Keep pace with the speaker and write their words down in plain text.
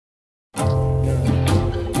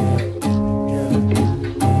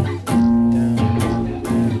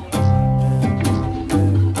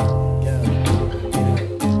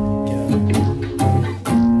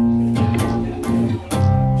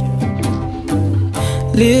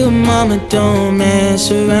Little mama don't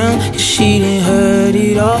mess around, 'cause she done heard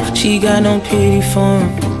it all. She got no pity for him.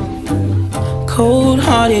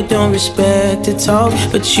 Cold-hearted, don't respect the talk,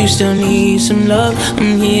 but you still need some love.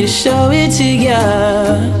 I'm here to show it to ya.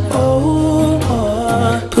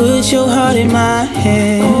 Put your heart in my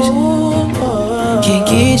hands. Can't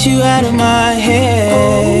get you out of my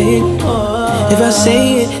head. If I say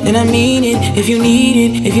it, then I mean it. If you need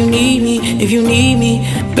it, if you need me, if you need me,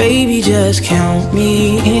 baby, just count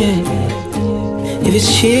me in. If it's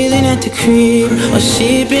chillin' at the crib or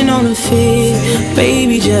sippin' on the fizz,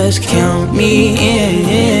 baby, just count me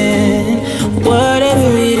in. Whatever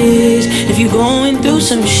it is, if you're going through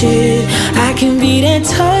some shit, I can be that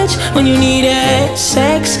touch when you need that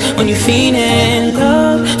sex, when you're feeling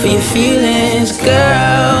love for your feelings.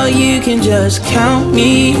 Girl, you can just count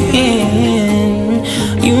me in.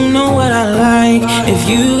 You know what I like. If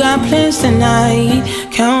you got plans tonight,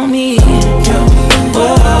 count me in.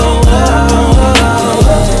 Whoa, whoa, whoa.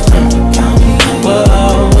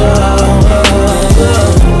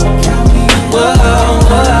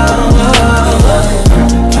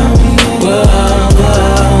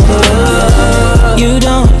 You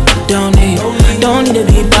don't need to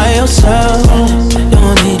be by yourself.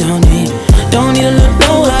 Don't need to look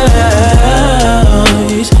nowhere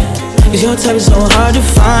else. 'Cause your type is so hard to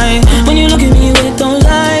find. When you look at me with those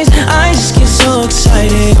eyes, I just get so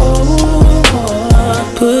excited.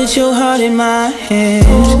 Put your heart in my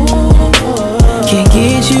hands. Can't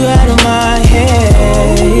get you out of my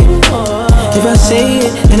head. If I say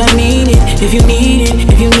it, then I mean it. If you need it,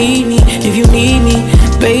 if you need me, if you need me,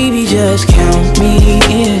 baby, just count me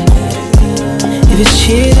in. If it's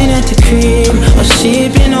chillin' at the crib or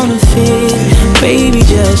sippin' on the fizz,